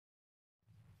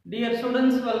Dear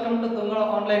students, welcome to Tunga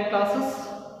online classes.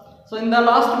 So in the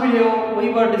last video we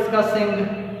were discussing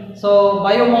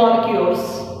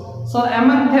biomolecules. So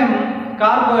among them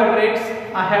carbohydrates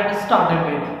I had started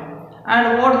with,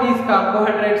 and what these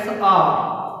carbohydrates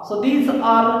are. So these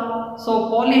are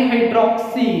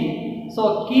polyhydroxy.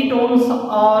 So ketones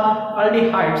or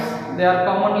aldehydes, they are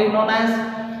commonly known as,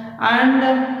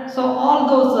 and so all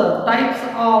those types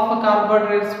of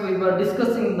carbohydrates we were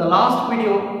discussing in the last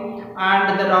video.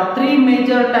 And there are three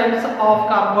major types of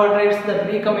carbohydrates that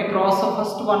we come across. So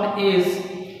first one is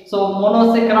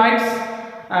monosaccharides,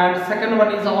 and second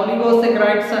one is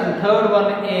oligosaccharides, and third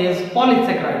one is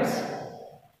polysaccharides.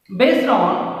 Based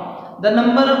on the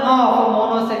number of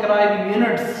monosaccharide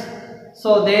units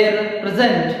they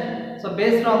present, so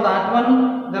based on that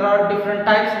one there are different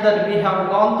types that we have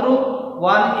gone through.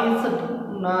 One is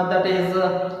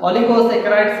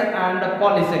oligosaccharides and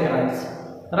polysaccharides,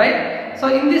 right? So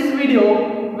in this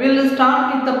video we will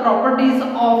start with the properties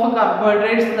of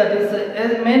carbohydrates, that is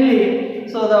mainly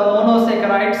the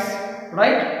monosaccharides,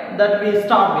 right, that we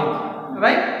start with,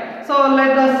 right? So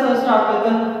let us start with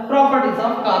the properties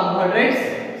of carbohydrates.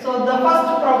 So the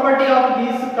first property of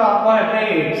these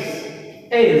carbohydrates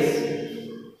is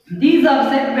these are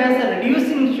said to be as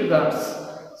reducing sugars.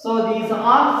 So these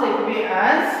are said to be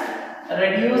as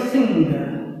reducing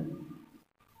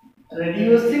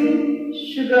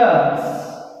sugars.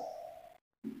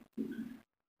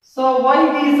 So why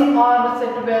these are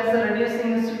said to be as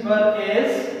reducing sugar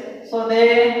is, so they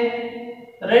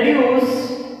reduce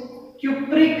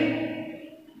cupric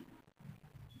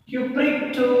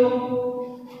to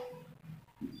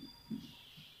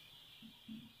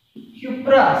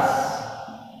cuprous,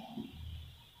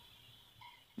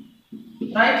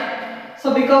 right? So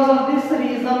because of this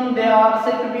reason they are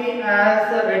said to be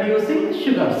as reducing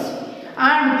sugars,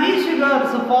 and these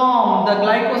sugars form the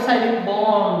glycosidic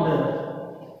bond.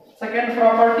 Second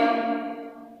property,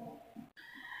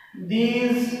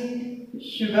 these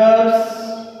sugars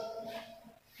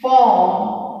form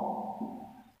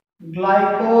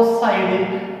glycosidic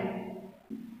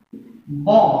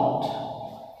bond.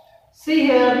 See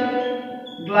here,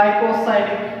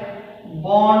 glycosidic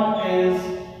bond is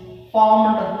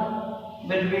formed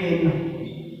between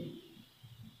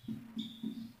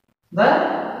the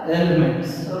elements,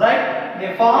 right?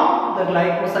 They form the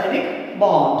glycosidic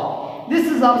bond. This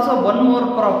is also one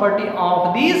more property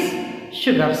of these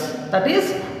sugars, that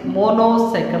is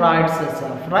monosaccharides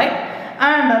itself, right?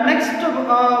 And next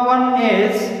one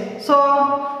is, so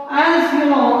as you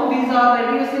know, these are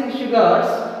reducing sugars.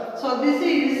 So this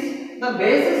is the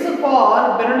basis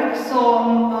for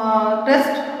Benedictson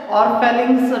test or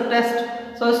Felling's test,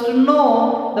 so as to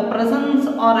know the presence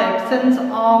or absence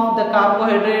of the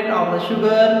carbohydrate or the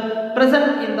sugar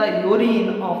present in the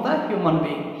urine of the human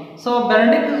being. So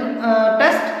Benedict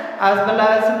test as well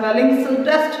as Felling's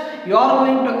test you are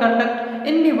going to conduct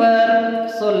in your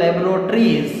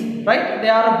laboratories, right? They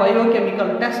are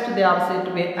biochemical tests, they are said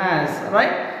to be as,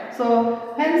 right?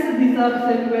 So hence these are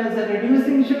said to be as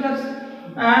reducing sugars,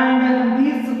 and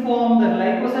these form the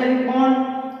glycosidic bond.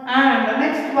 And the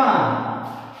next one,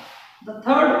 the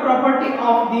third property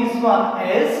of this one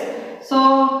is, so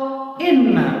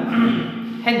in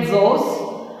hexose,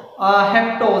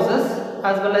 heptoses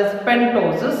as well as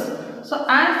pentoses, so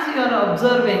as you are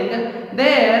observing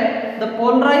there, the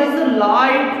polarized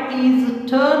light is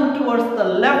turned towards the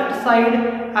left side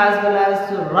as well as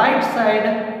the right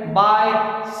side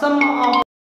by some of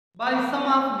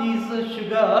these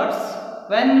sugars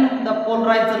when the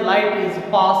polarized light is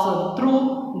passed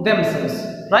through themselves,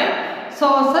 right? So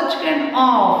such kind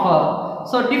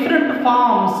of different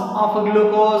forms of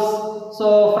glucose,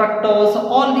 so fructose,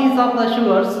 all these are the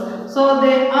sugars. So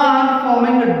they are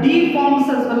forming D forms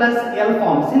as well as L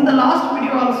forms. In the last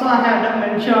video also I had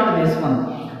mentioned this one,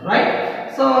 right?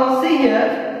 So see here,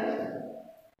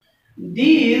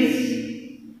 these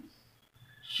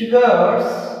sugars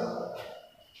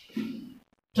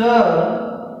turn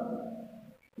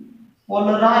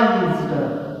polarized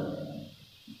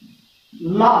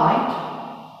light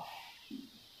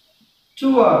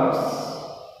towards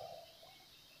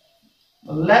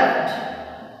left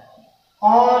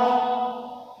or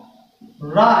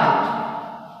right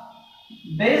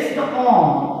based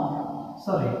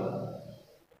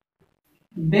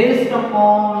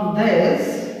upon this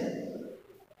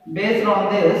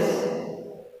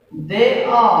they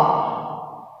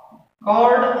are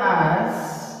called as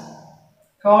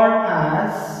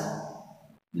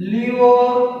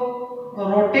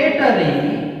levorotatory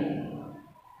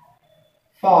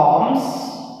forms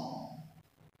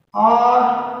or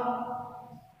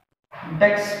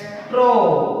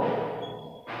dextrorotatory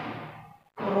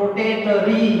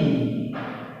rotatory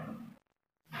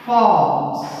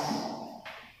forms,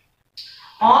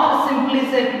 or simply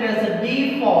said as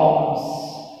D forms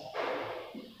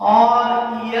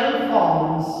or EL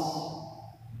forms,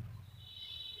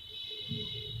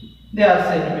 they are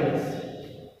said as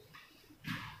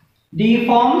D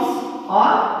forms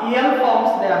or EL forms,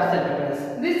 they are said as.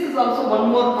 This is also one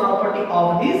more property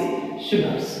of these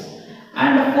sugars.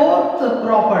 And fourth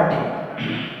property,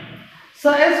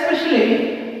 so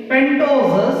especially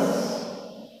pentoses,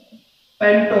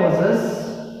 hexoses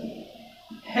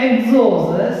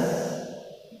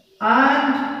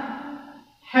and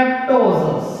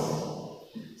heptoses.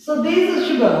 So these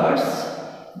sugars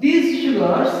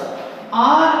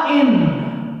are in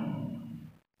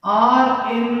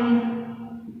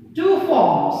two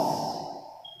forms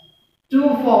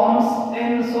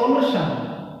in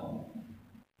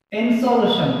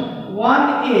solution.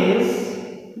 One is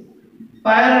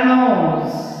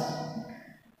pyranose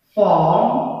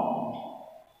form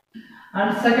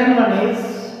and second one is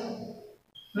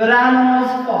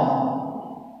furanose form,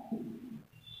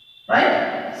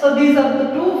 right? So these are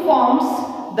the two forms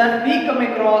that we come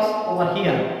across over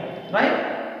here,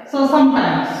 right? So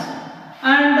sometimes,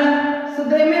 and so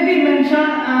they may be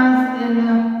mentioned as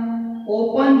in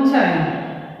open chain.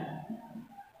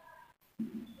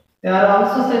 They are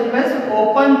also said as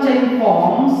open chain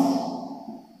forms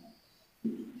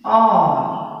or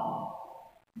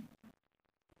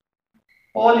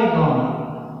polygonal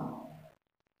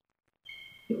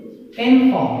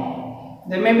in form.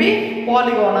 They may be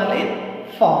polygonal in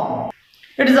form.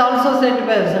 It is also said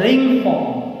as ring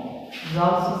form. It is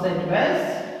also said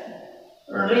as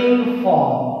ring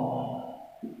form.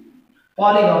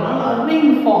 Polygonal or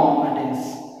ring form it is.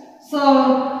 So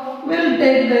we'll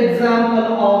take the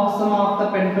example of some of the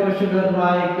pentose sugar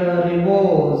like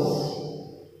ribose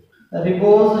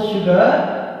sugar.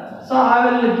 So I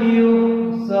will give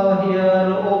here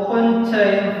open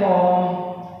chain form.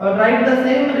 I will write the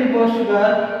same ribose sugar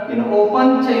in open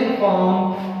chain form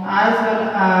as well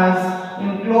as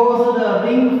enclosed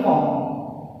ring form.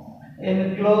 In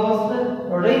both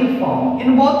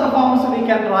the forms we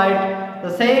can write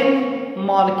the same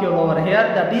molecule over here,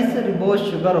 that is ribose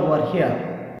sugar over here.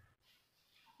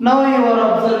 Now you are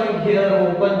observing here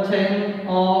open chain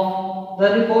of the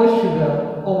ribose sugar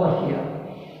over here.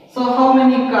 So how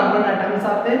many carbon atoms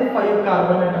are there? 5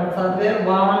 carbon atoms are there.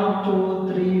 1,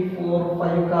 2, 3, 4,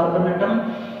 5 carbon atom,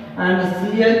 and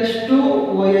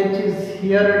CH2OH is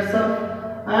here itself,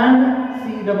 and C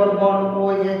double bond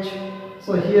OH,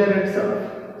 so here itself.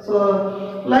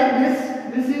 So like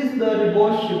this is the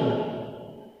ribose sugar.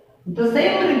 The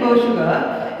same ribose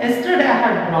sugar yesterday I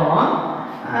had drawn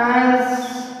as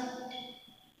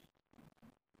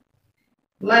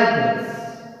like this.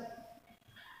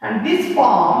 And this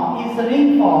form is a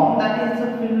ring form, that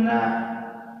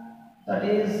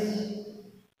is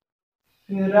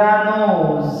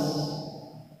furanose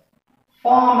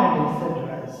form, it is said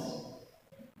as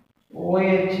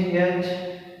OH,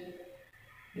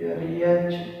 here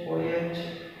EH, OH,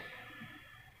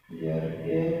 here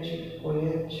H,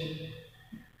 OH,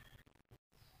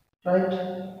 right?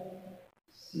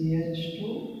 CH2,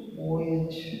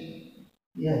 OH,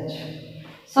 H.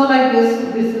 So like this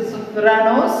is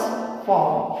furanose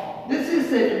form. This is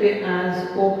said to be as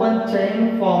open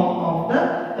chain form of the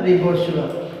ribose sugar.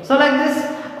 So like this,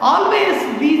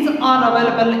 always these are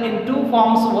available in two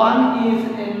forms. One is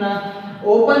in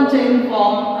open chain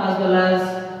form as well as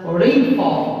ring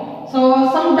form. So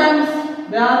sometimes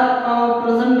they are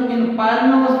present in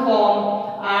pyranose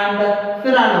form and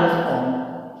furanose form,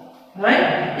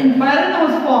 right? In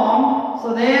pyranose form, so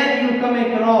there you come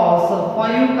across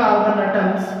 5 carbon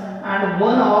atoms and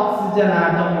 1 oxygen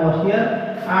atom over here,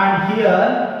 and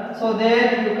here, so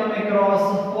there you come across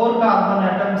 4 carbon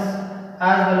atoms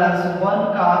as well as 1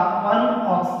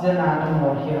 oxygen atom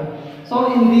over here.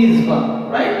 So in these one,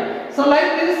 right? So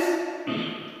like this,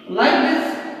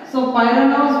 so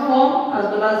pyranose form as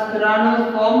well as furanose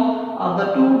form are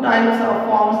the two types of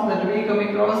forms that we come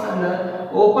across, and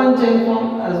open chain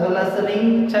form as well as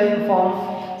ring chain form.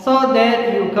 So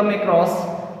there you come across.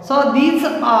 So these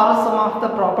are some of the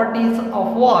properties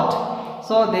of what?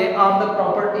 So they are the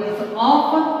properties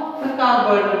of the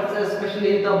carbohydrates,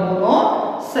 especially the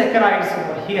monosaccharides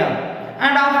over here.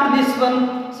 And after this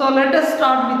one, so let us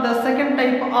start with the second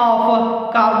type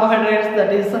of carbohydrates,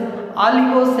 that is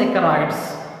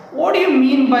oligosaccharides. What do you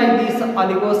mean by these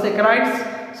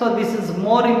oligosaccharides? So this is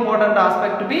more important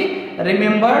aspect to be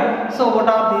remembered. So what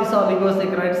are these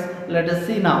oligosaccharides? Let us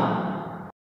see now.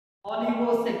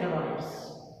 Oligosaccharides.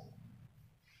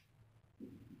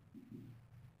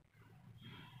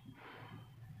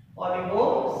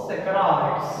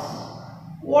 oligosaccharides.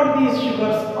 What these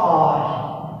sugars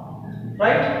are,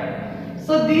 right?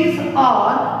 So these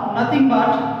are nothing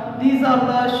but these are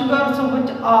the sugars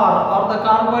which are or the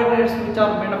carbohydrates which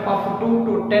are made up of 2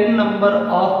 to 10 number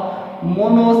of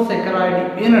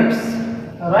monosaccharide units,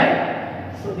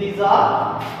 right? So these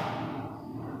are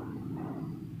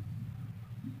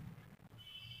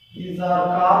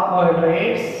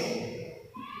carbohydrates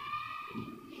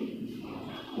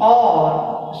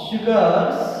or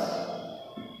sugars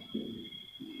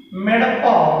made up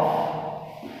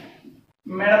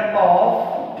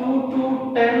of 2 to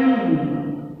 10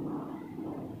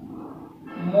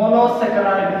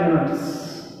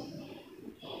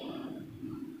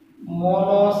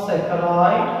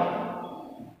 monosaccharide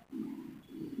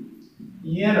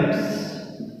units.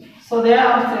 So they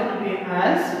are said to be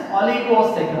as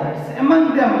oligosaccharides.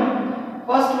 Among them,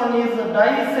 first one is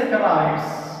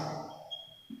disaccharides.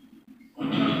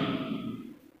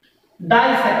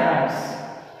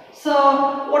 So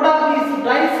what are these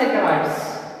disaccharides?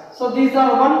 So these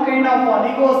are one kind of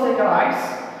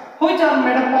oligosaccharides which are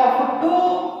made up of 2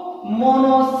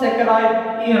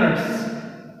 monosaccharide units.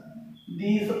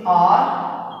 These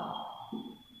are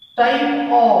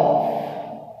type of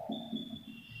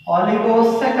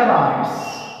oligosaccharides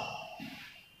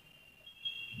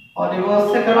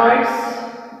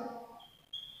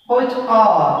which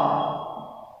are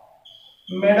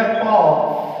made up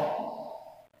of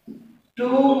 2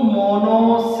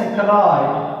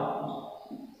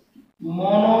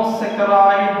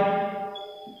 monosaccharide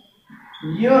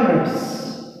units.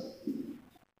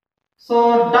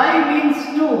 So di means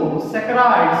 2,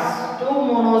 saccharides, 2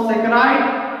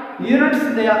 monosaccharide units,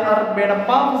 they are made up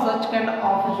of such kind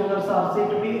of sugars are said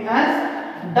to be as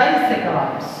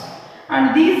disaccharides.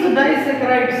 And these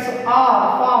disaccharides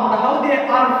are formed, how they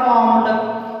are formed?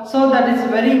 So that is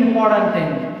very important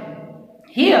thing.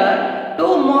 Here 2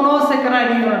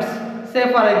 monosaccharide units,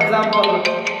 say for example,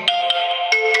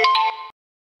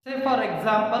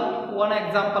 one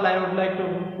example I would like to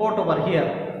quote over here.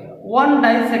 One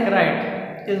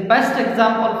disaccharide is best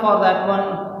example for that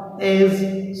one is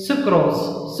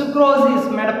sucrose. Sucrose is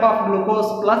made up of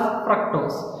glucose plus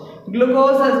fructose.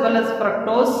 Glucose as well as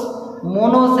fructose,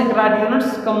 monosaccharide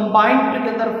units combined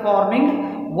together forming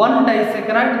one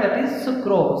disaccharide, that is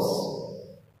sucrose.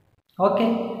 Okay.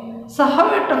 So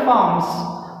how it forms?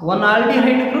 One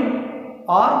aldehyde group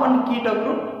or one keto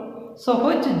group, so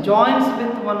which joins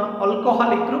with one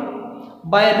alcoholic group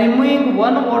by removing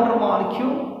one water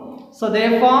molecule. So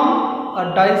they form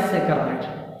a disaccharide,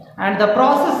 and the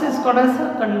process is called as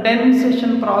a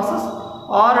condensation process,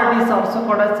 or it is also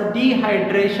called as a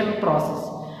dehydration process.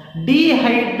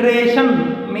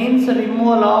 Dehydration means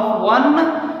removal of one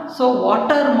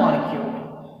water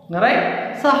molecule,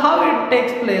 right? So how it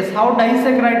takes place, how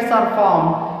disaccharides are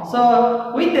formed?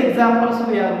 So with examples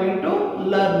we are going to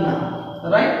learn now,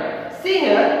 right? See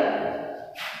here,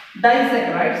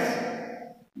 disaccharides,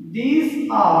 these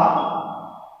are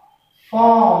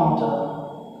formed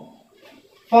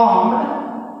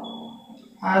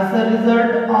as a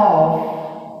result of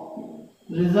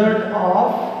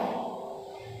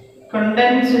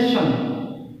condensation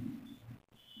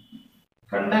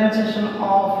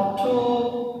of 2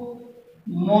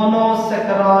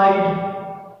 monosaccharide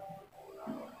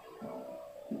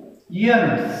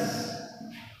units.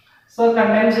 So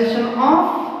condensation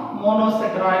of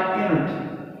monosaccharide unit.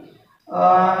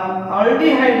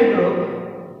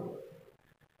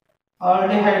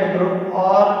 Aldehyde group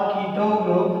or keto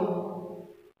group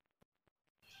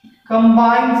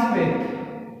combines with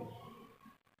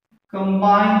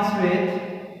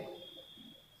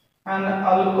an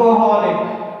alcoholic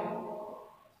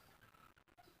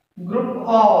group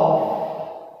of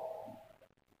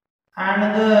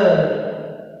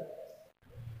another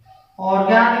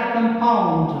organic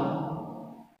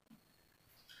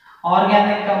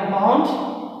compound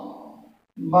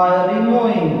by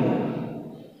removing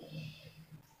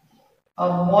a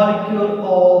molecule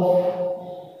of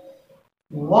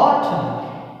water.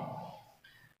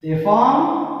 They form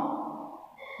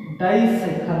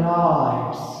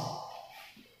disaccharides.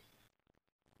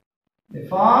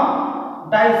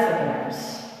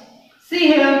 See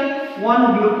here,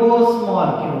 one glucose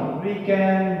molecule. We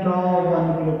can draw one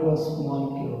glucose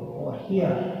molecule over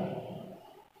here.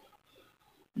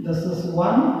 This is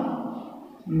one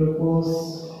glucose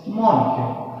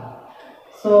molecule.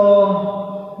 So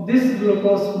this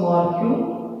glucose molecule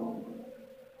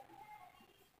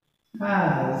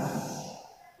has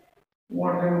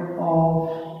what kind of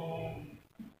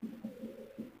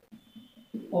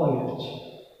OH?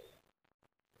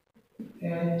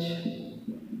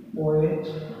 OH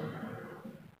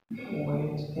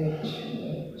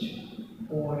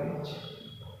OH.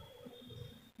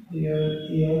 Here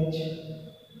H.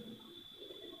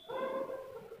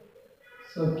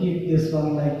 So keep this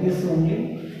one like this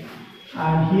only.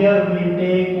 And here we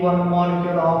take one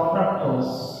molecule of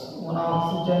fructose. One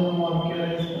oxygen molecule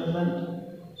is present.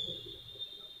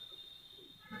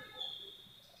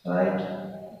 Right?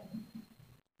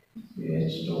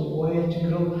 H2OH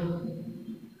group.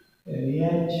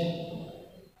 H.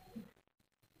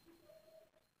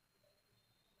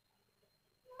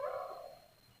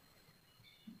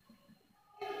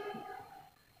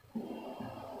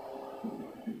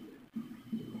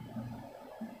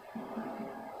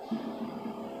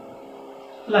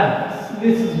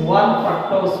 This is one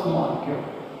fructose molecule,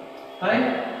 right?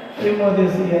 Remove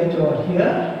this H over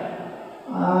here,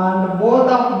 and both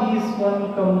of these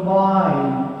one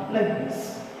combine like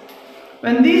this.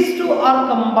 When these two are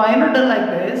combined like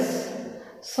this,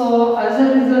 so as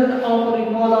a result of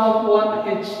removal of one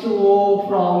H2O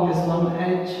from this one,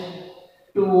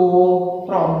 H2O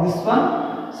from this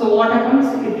one, so what happens?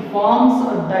 It forms a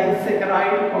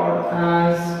disaccharide called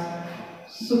as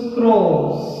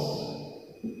sucrose.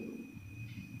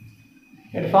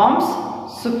 It forms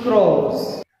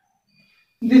sucrose.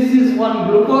 This is one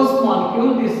glucose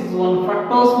molecule, this is one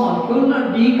fructose molecule.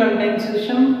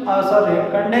 Condensation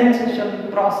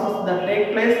process that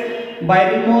take place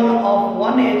by removal of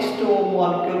one H2O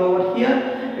molecule over here.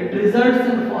 It results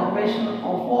in formation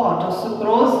of what?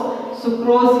 Sucrose.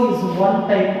 Sucrose is one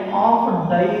type of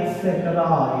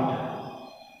disaccharide.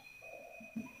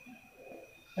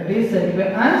 It is said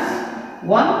as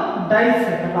one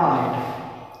disaccharide,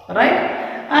 right?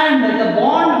 And the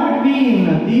bond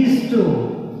between these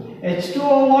two,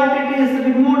 H2O, what it is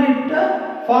removed, it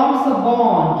forms a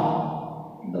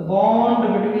bond. The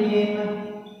bond between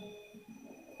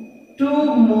two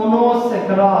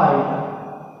monosaccharide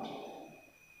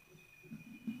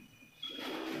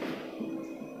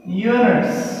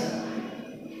units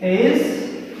is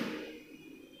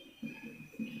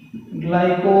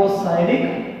glycosidic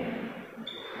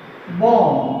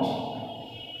bond.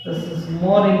 This is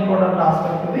more important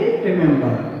aspect to be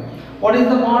remembered. What is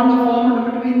the bond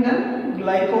formed between them?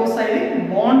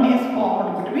 Glycosidic bond is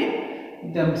formed between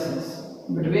themselves.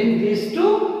 Between these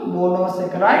two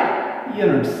monosaccharide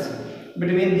units.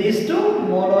 Between these two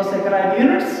monosaccharide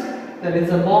units, there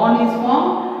is a bond is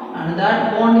formed, and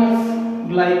that bond is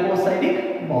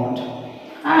glycosidic bond.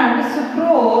 And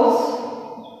sucrose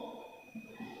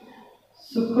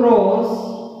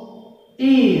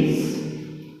is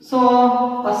a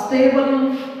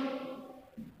stable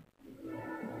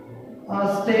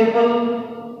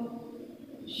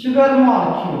sugar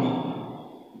molecule.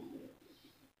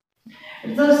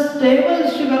 It's a stable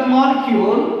sugar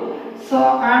molecule. So,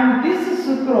 and this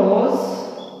sucrose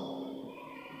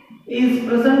is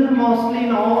present mostly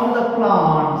in all the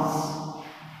plants.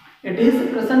 It is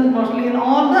present mostly in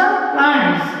all the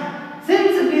plants.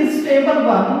 Since it is stable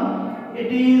one,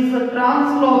 it is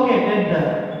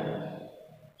translocated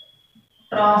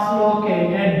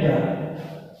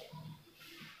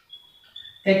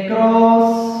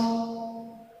across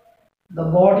the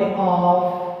body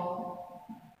of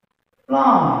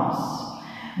plants.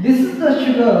 This is the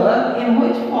sugar in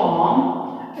which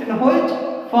form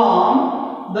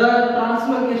the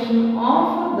translocation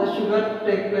of the sugar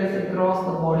take place across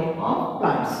the body of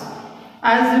plants.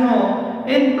 As you know,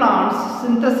 in plants,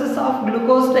 synthesis of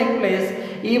glucose take place.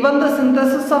 Even the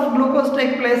synthesis of glucose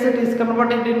take place, it is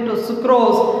converted into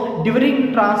sucrose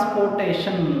during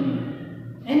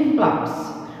transportation in plants,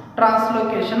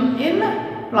 translocation in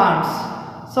plants.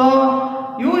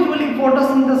 So, usually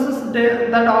photosynthesis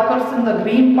that occurs in the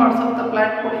green parts of the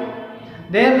plant body,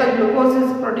 there the glucose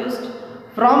is produced.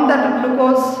 From that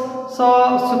glucose, so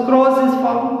sucrose is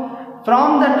formed.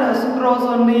 From that sucrose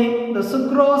only, the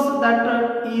sucrose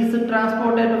that is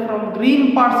transported from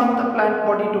green parts of the plant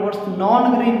body towards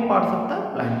non-green parts of the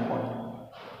plant body.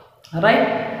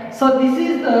 Right? So this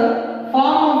is the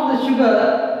form of the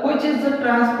sugar which is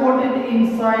transported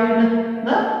inside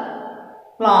the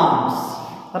plants.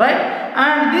 Right?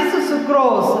 And this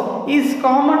sucrose is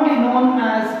commonly known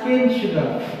as cane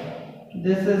sugar.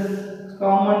 This is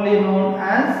commonly known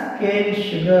as cane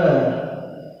sugar.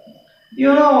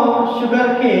 You know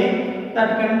sugar cane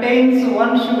that contains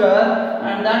one sugar,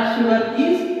 and that sugar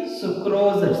is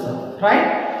sucrose itself,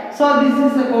 right? So this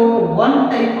is about one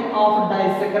type of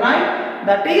disaccharide,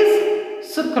 that is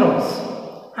sucrose.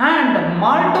 And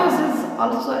maltose is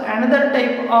also another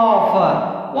type of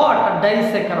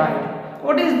disaccharide.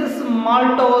 What is this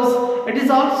maltose? It is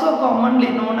also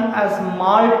commonly known as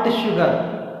malt sugar.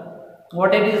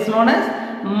 What it is known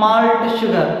as? Malt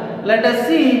sugar. Let us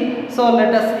see. So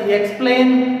let us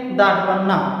explain that one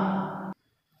now.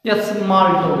 Yes,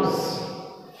 maltose.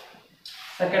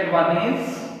 Second one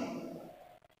is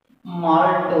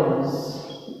maltose.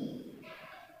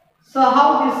 So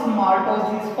how this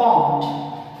maltose is formed?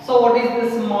 So what is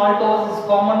this maltose? Is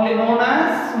commonly known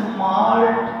as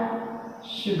malt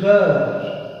sugar.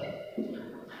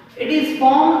 It is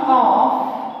formed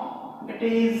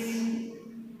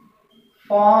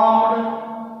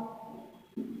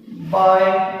by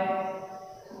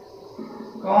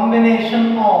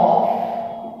combination of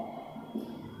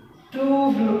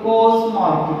two glucose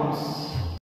molecules.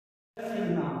 See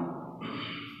now,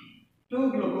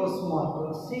 two glucose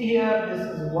molecules. See here, this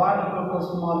is one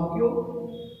glucose molecule.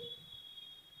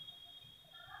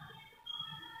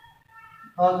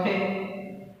 Okay,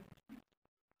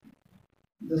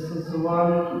 this is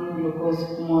one glucose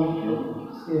molecule,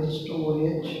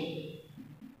 CH2OH,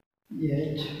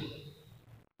 H,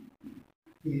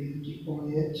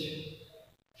 OH,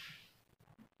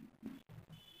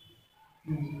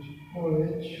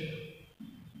 OH.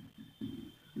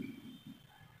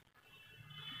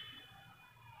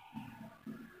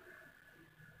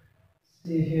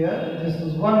 See here, this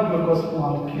is one glucose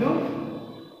molecule,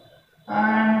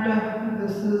 and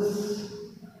this is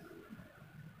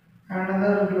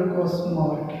another glucose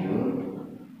molecule.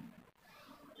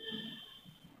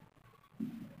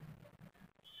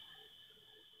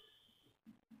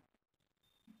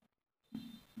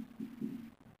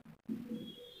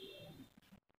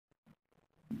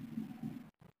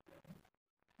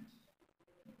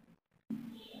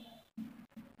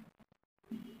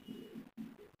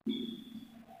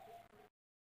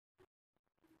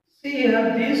 See here,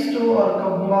 these two are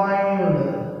combined.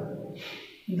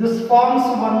 This forms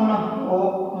one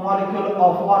molecule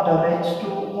of water,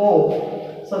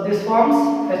 H2O. So this forms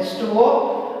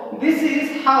H2O. This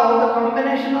is how the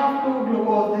combination of two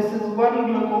glucose, this is one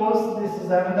glucose, this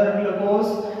is another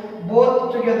glucose,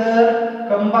 both together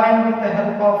combined with the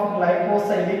help of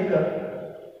glycosidic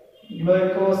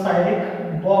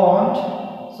bond,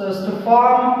 so as to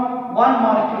form one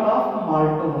molecule of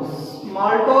maltose.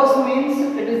 Maltose means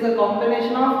it is a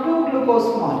combination of two glucose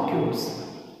molecules.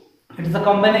 It is a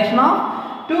combination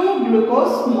of two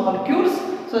glucose molecules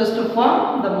so as to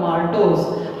form the maltose.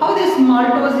 How this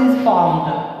maltose is formed?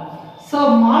 So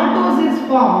maltose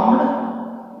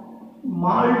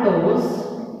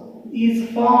is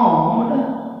formed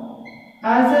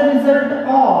as a result of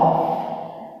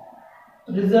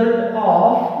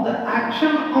the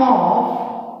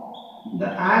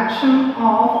action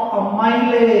of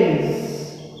amylase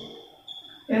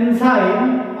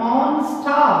enzyme on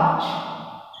starch.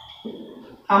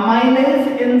 Amylase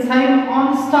enzyme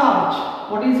on starch.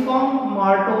 What is formed?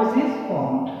 Maltose is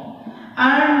formed,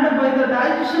 and by the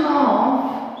digestion of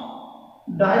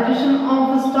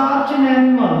starch in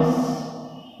animals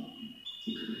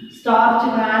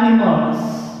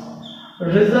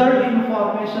result in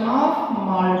formation of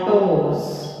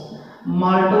maltose.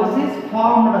 Maltose is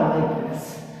formed like this.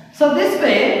 So this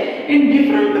way, in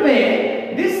different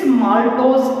way, this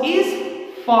maltose is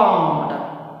formed,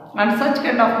 and such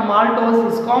kind of maltose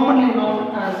is commonly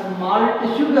known as malt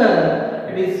sugar.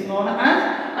 It is known as,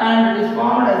 and it is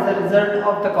formed as a result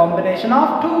of the combination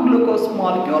of two glucose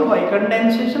molecule by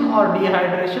condensation or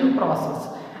dehydration process.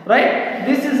 Right?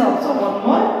 This is also one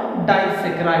more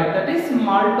disaccharide, that is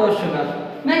maltose sugar.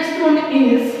 Next one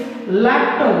is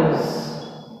lactose.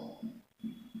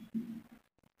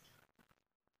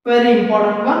 Very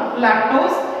important one,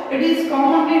 lactose. It is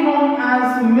commonly known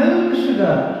as milk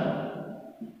sugar.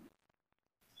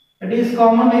 It is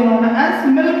commonly known as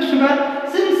milk sugar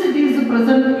since it is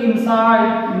present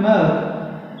inside milk.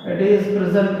 It is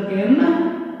present in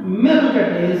milk,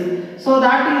 it is. So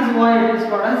that is why it is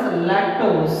called as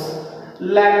lactose.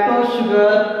 Lactose sugar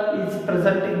is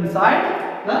present inside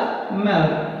the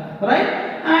milk, right?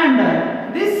 And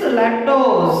this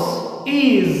lactose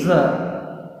is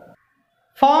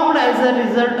formed as a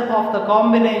result of the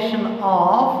combination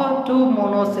of two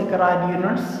monosaccharide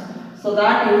units. So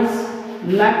that is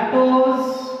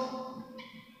lactose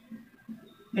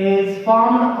is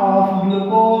formed of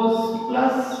glucose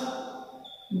plus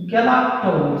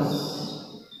galactose.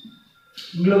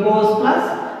 Glucose plus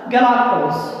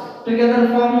galactose together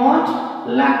form what?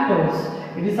 Lactose.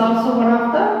 It is also one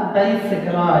of the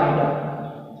disaccharide.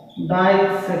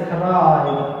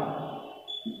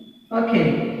 Okay,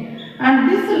 and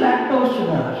this lactose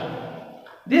sugar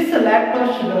is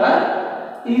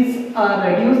a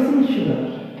reducing sugar.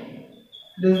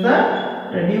 This is the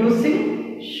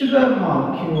reducing sugar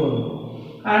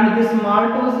molecule, and this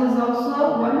maltose is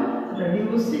also one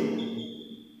reducing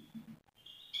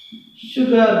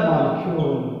sugar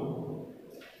molecule.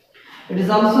 It is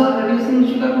also reducing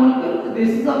sugar molecule. This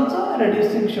is also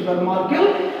reducing sugar molecule.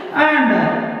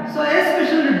 And so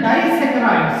especially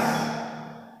disaccharides.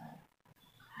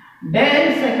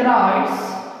 Disaccharides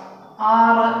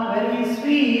are very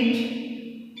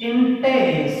sweet in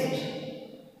taste.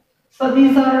 So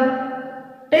these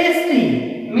are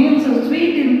tasty, means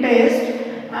sweet in taste,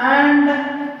 and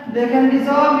they can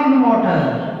dissolve in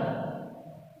water.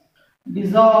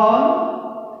 Dissolve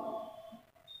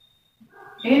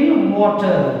in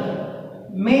water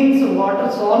means water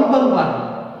soluble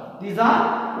one. These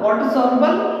are water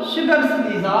soluble sugars,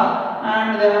 these are,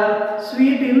 and they are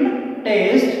sweet in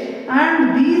taste,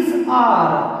 and these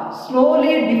are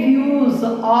slowly diffuse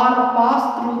or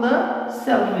pass through the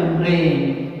cell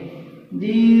membrane.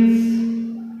 These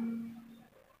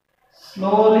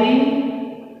slowly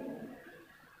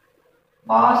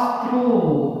pass through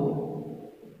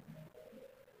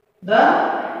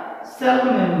the cell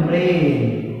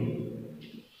membrane.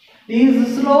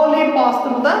 These slowly pass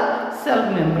through the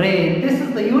cell membrane. This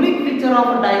is the unique feature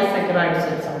of disaccharides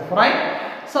itself,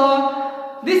 right? So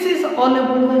this is all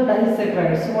about the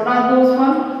disaccharides. What are those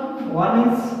one? One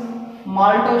is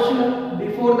maltose sugar,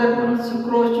 before that one is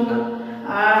sucrose sugar,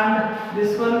 and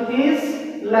this one is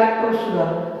lactose sugar.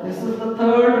 This is the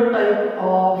third type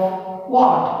of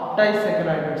what?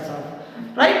 Disaccharide itself,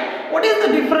 right? What is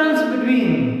the difference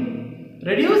between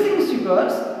reducing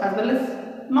sugars as well as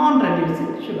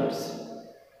non-reducing sugars?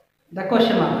 The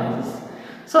question arises.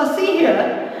 So see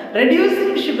here,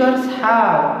 reducing sugars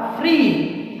have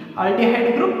free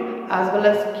aldehyde group as well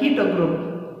as keto group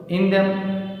in them,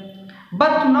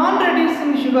 but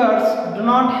non-reducing sugars do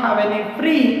not have any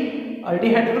free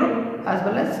aldehyde group as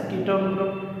well as ketone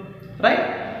group, right?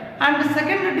 And the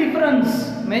second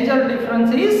difference, major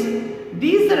difference is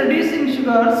these reducing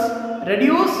sugars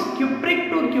reduce cupric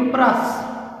to cuprous,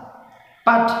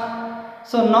 but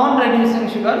so non-reducing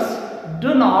sugars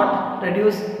do not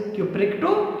reduce cupric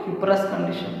to cuprous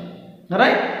condition,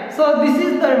 right? So this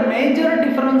is the major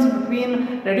difference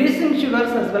between reducing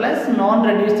sugars as well as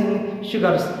non-reducing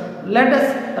sugars. Let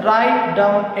us write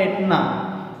down it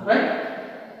now, right?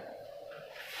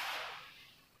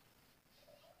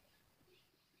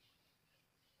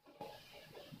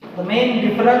 The main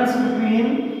difference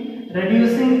between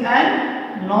reducing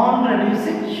and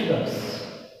non-reducing sugars.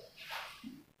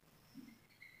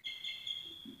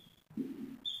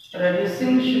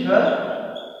 Reducing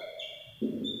sugar,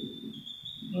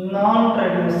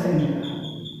 non-reducing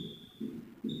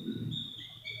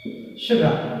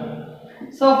sugar.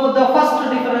 So for the first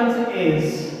difference is,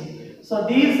 so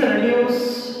these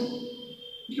reduce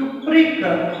cupric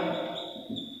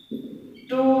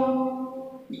to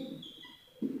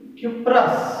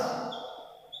cuprous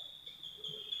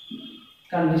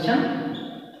condition,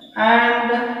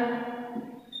 and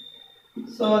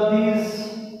so these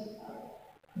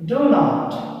do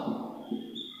not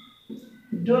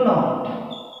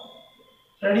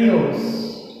reduce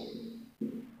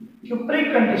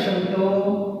cupric condition to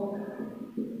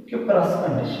cuprous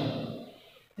condition.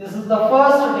 This is the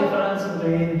first difference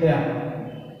between them.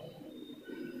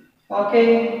 Okay.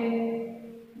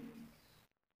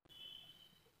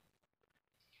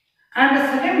 And the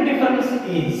second difference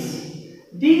is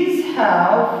these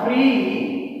have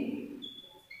free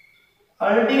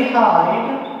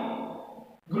aldehyde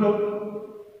group,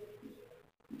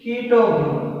 keto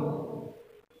group,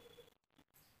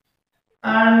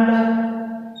 and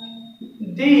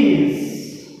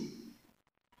these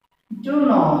do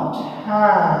not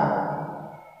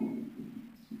have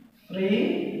free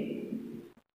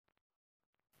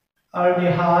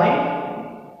aldehyde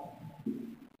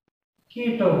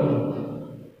keto group.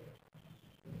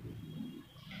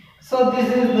 So this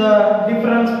is the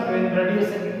difference between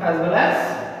reducing as well as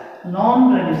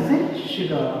non-reducing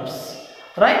sugars,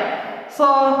 right? So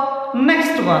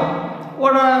next one,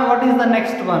 what is the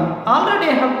next one? Already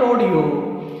I have told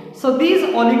you. So these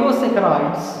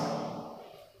oligosaccharides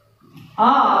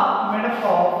are made up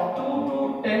of 2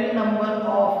 to 10 number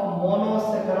of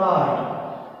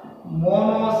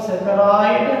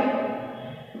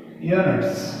monosaccharide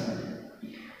units.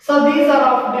 So these are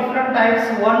of different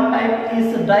types. One type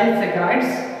is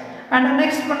disaccharides and the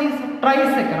next one is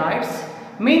trisaccharides.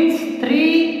 Means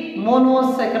 3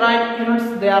 monosaccharide units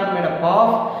they are made up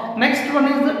of. Next one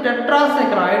is the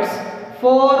tetrasaccharides,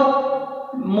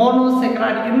 4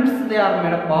 monosaccharide units they are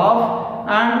made up of,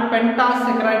 and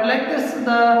pentasaccharide, like this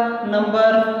the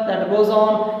number that goes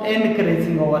on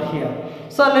increasing over here.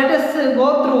 So let us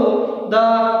go through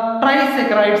the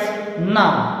trisaccharides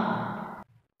now.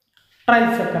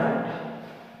 Trisaccharide.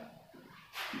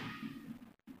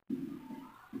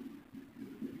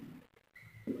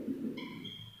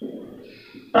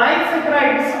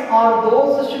 Trisaccharides are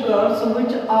those sugars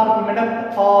which are made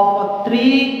up of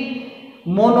 3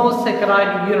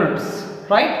 monosaccharide units,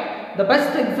 right? The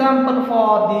best example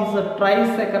for these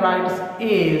trisaccharides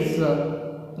is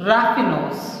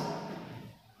raffinose.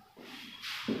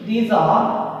 These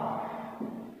are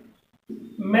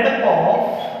made up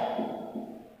of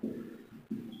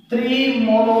 3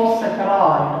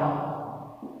 monosaccharide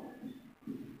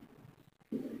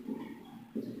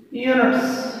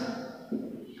units.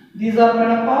 These are made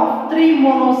up of 3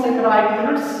 monosaccharide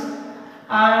units,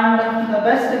 and the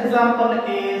best example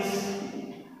is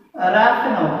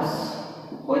raffinose,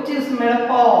 which is made up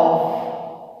of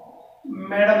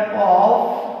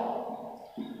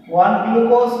 1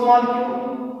 glucose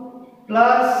molecule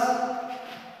plus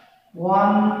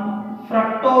 1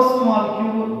 fructose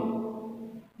molecule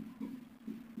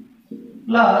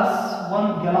plus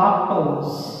 1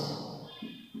 galactose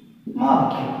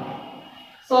molecule.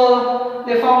 So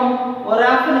they found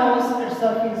raffinose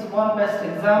itself is one best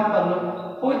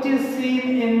example, which is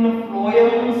seen in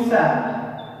phloem sap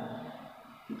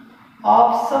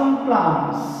of some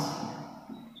plants.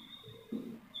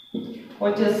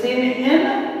 Which is seen in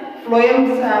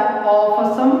phloem sap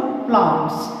of some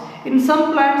plants. In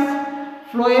some plants,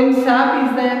 phloem sap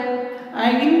is there,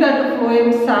 and in that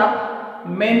phloem sap,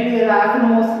 mainly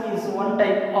raffinose is one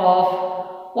type of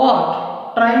what?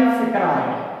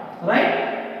 Trisaccharide, right?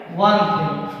 One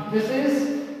thing. This is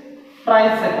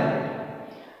trisaccharide.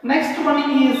 Next one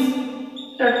is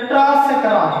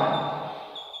tetrasaccharide.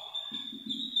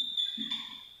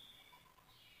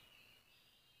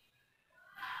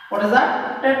 What is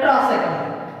that?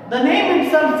 Tetrasaccharide. The name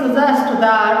itself suggests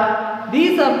that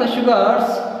these are the sugars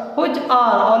which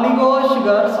are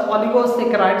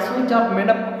oligosaccharides, which are made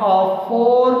up of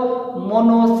 4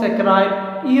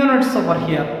 monosaccharide units over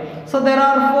here. So there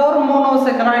are 4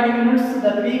 monosaccharide units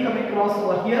that we come across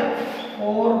over here.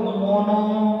 4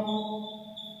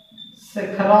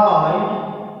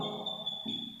 monosaccharide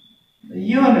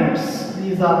units.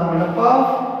 These are made up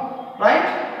of, right?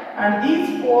 And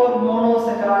these 4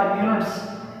 monosaccharide units,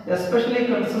 especially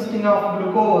consisting of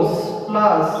glucose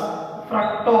plus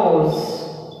fructose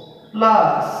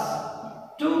plus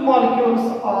 2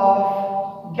 molecules of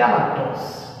galactose.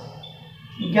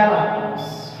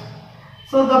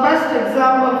 So the best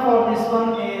example for this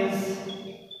one is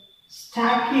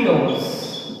stachyose.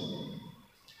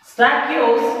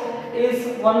 Stachyose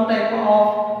is one type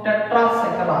of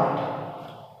tetrasaccharide.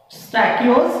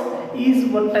 Stachyose is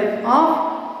one type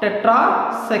of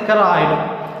tetrasaccharide,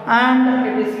 and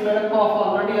it is made up of,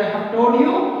 already I have told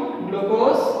you,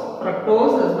 glucose,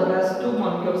 fructose as well as 2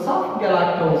 molecules of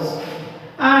galactose.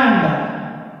 And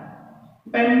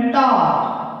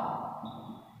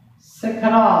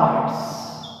pentasaccharides.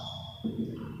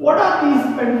 What are these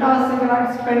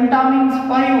pentasaccharides? Penta means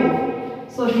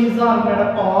 5. So these are made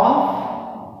up of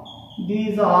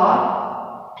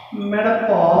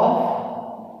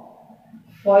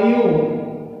 5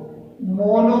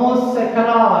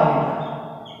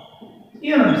 monosaccharide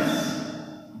units.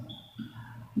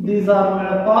 These are made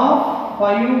up of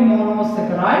 5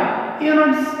 monosaccharide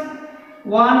units.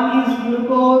 One is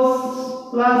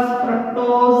glucose plus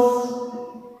fructose,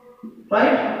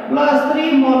 right, plus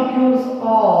 3 molecules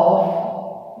of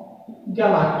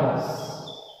galactose,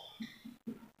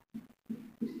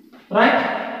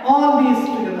 right, all these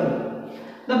together.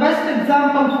 The best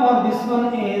example for this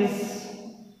one is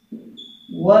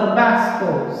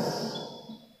verbascose.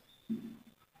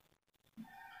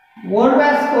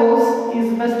 Verbascose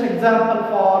is best example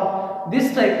for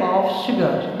this type of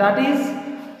sugar, that is,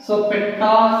 so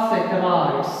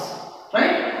pentasaccharides,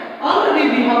 right? Already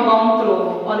we have gone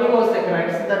through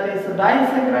oligosaccharides, that is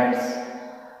disaccharides.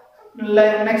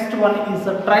 Next one is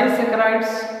trisaccharides,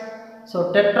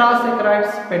 so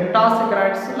tetrasaccharides,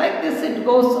 pentasaccharides. Like this it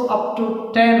goes up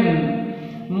to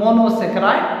 10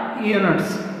 monosaccharide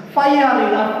units. 5 are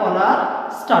enough for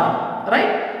our study,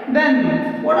 right?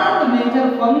 Then what are the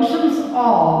major functions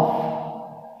of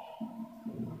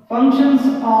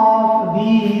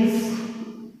these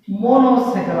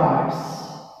monosaccharides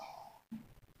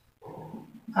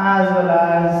as well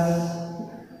as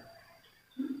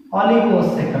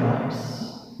oligosaccharides?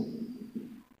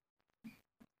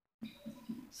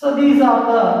 So these are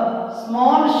the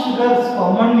small sugars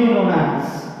commonly known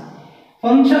as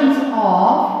functions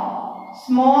of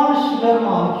small sugar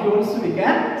molecules, we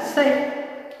can say,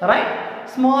 right?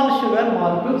 Small sugar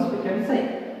molecules we can say.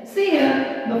 See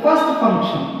here the first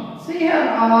function. See here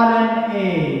RNA.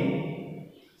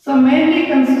 So mainly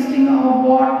consisting of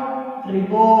what?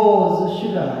 Ribose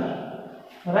sugar,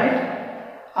 right?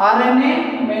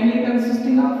 RNA mainly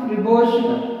consisting of ribose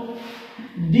sugar.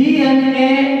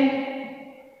 DNA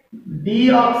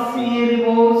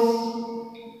deoxyribose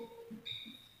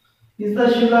is the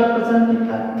sugar present in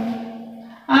that,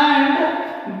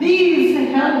 and these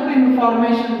help in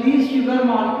formation, these sugar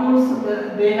molecules,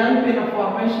 they help in the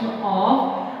formation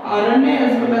of RNA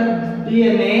as well as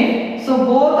DNA. So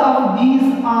both of these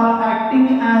are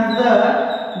acting as the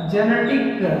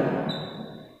genetic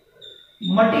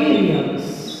materials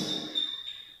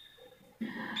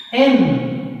in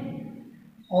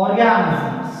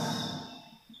organisms.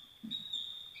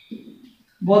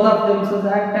 Both of them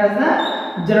act as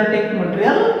a genetic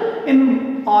material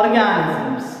in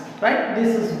organisms, right?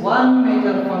 This is one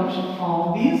major function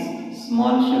of these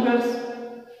small sugars.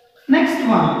 Next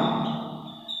one,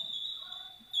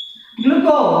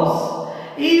 glucose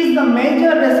is the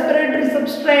major respiratory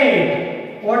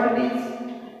substrate. What it is?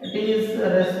 It is a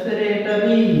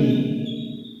respiratory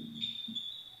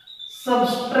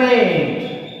substrate.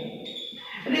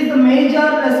 It is the major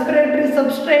respiratory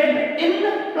substrate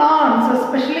in plants,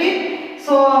 especially.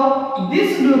 So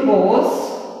this glucose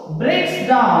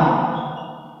breakdown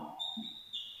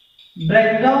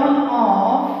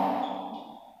of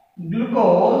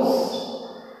glucose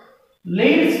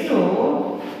leads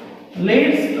to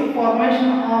formation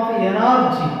of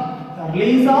energy,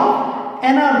 release of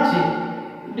energy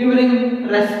during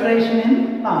respiration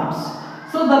in plants.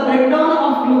 So the breakdown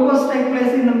of glucose takes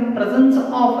place in the presence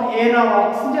of air or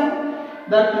oxygen,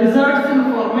 that results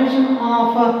in formation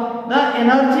of the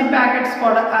energy packets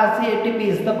called as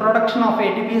ATPs, the production of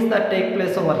ATPs that take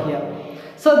place over here.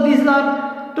 So these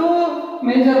are two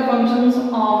major functions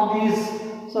of these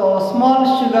small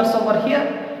sugars over here.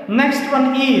 Next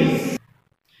one is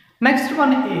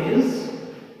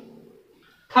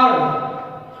third.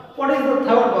 What is the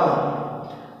third one?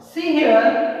 See here,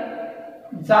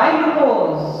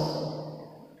 xylulose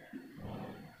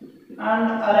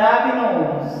and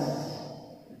arabinose.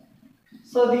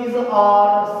 So these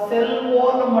are cell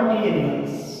wall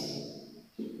materials.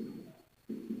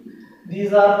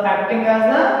 These are acting as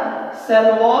the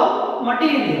cell wall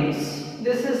materials.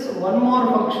 This is one more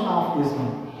function of this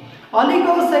one.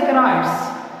 Oligosaccharides.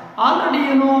 Already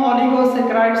you know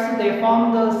oligosaccharides, they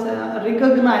form the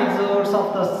recognizers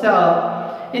of the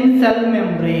cell in cell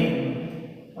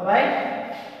membrane.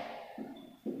 Right?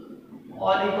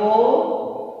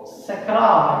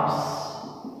 Oligosaccharides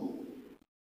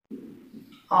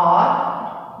are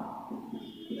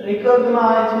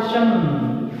recognition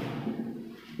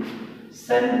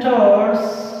centers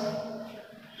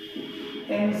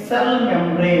in cell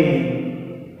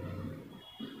membrane.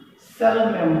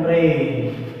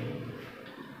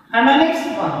 And the next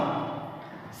one,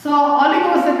 so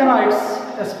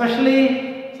oligosaccharides, especially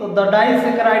the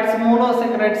disaccharides,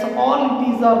 monosaccharides, all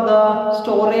these are the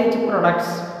storage products.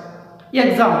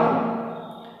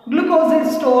 Example, glucose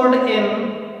is stored in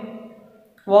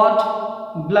what?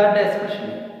 Blood,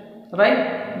 especially,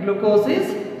 right? Glucose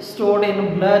is stored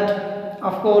in blood,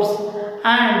 of course,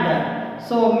 and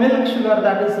so milk sugar,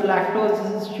 that is lactose,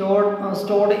 is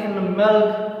stored in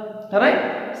milk,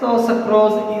 right? So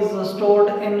sucrose is stored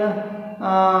in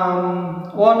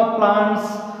what? Plants.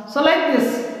 So like this,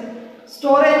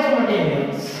 storage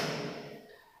materials.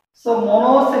 So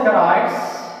monosaccharides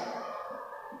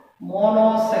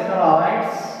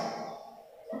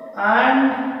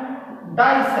and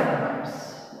disaccharides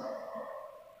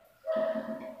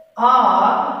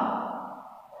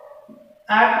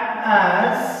act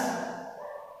as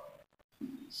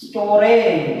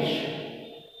storage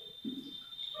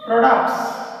products.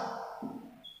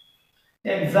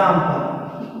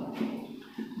 Example,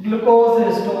 glucose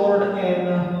is stored in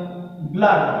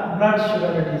blood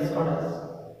sugar, it is called as,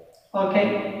 okay,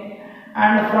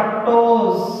 and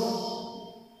fructose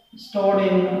stored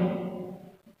in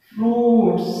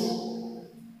fruits,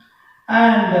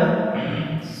 and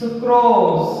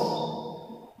sucrose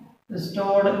is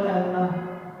stored in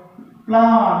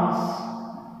plants,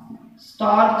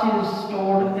 starch is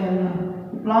stored in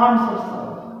plants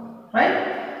itself, right?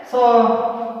 So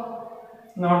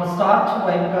not starch,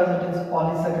 why? Because it is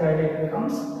polysaccharide, it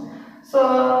becomes. So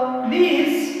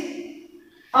these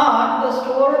are the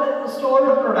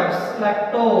stored products.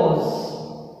 Lactose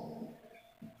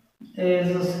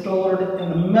is stored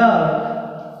in milk.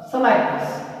 So like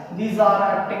this, these are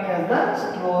acting as the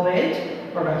storage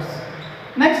products.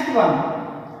 Next one,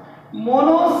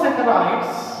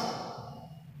 monosaccharides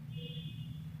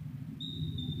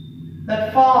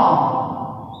that form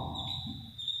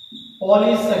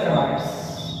polysaccharides,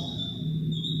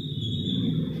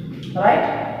 right?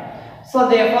 So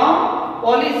they form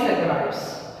polysaccharides.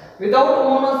 Without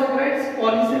monosaccharides,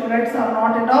 polysaccharides are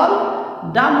not at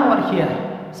all done over here.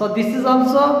 So this is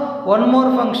also one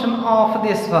more function of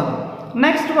this one.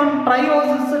 Next one,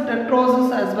 trioses,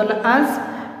 tetroses as well as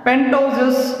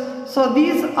pentoses. So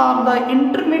these are the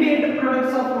intermediate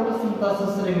products of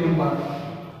photosynthesis, remember,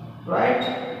 right?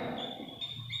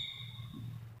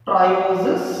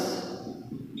 Trioses,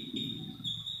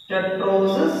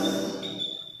 tetroses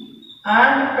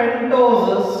and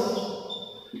pentoses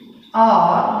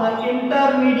are the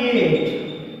intermediate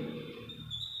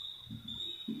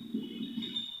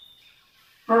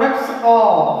products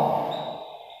of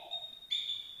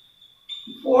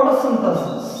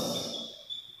photosynthesis.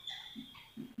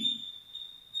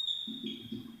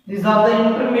 These are the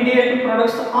intermediate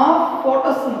products of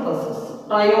photosynthesis,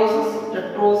 trioses,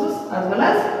 tetroses as well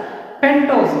as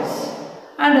pentoses.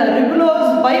 And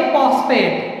ribulose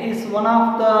biphosphate is one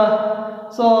of the,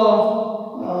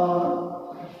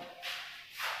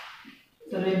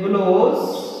 ribulose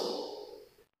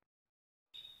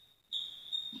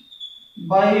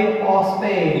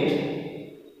biphosphate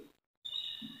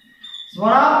is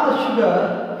one of the sugar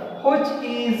which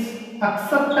is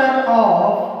acceptor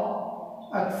of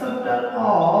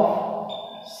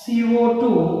CO2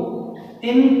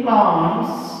 in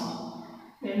plants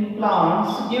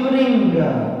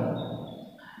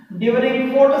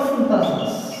during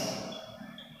photosynthesis.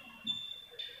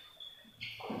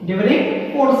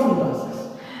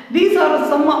 These are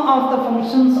some of the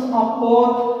functions of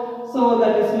both, so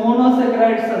that is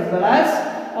monosaccharides as well as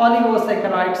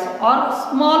oligosaccharides or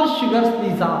small sugars.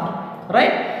 These are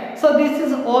right. So this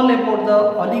is all about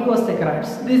the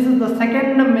oligosaccharides. This is the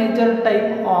second major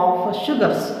type of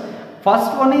sugars.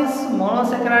 First one is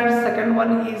monosaccharides, second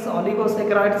one is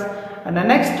oligosaccharides, and the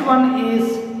next one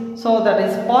is, so that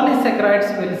is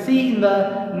polysaccharides. We'll see in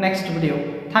the next video.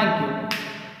 Thank you.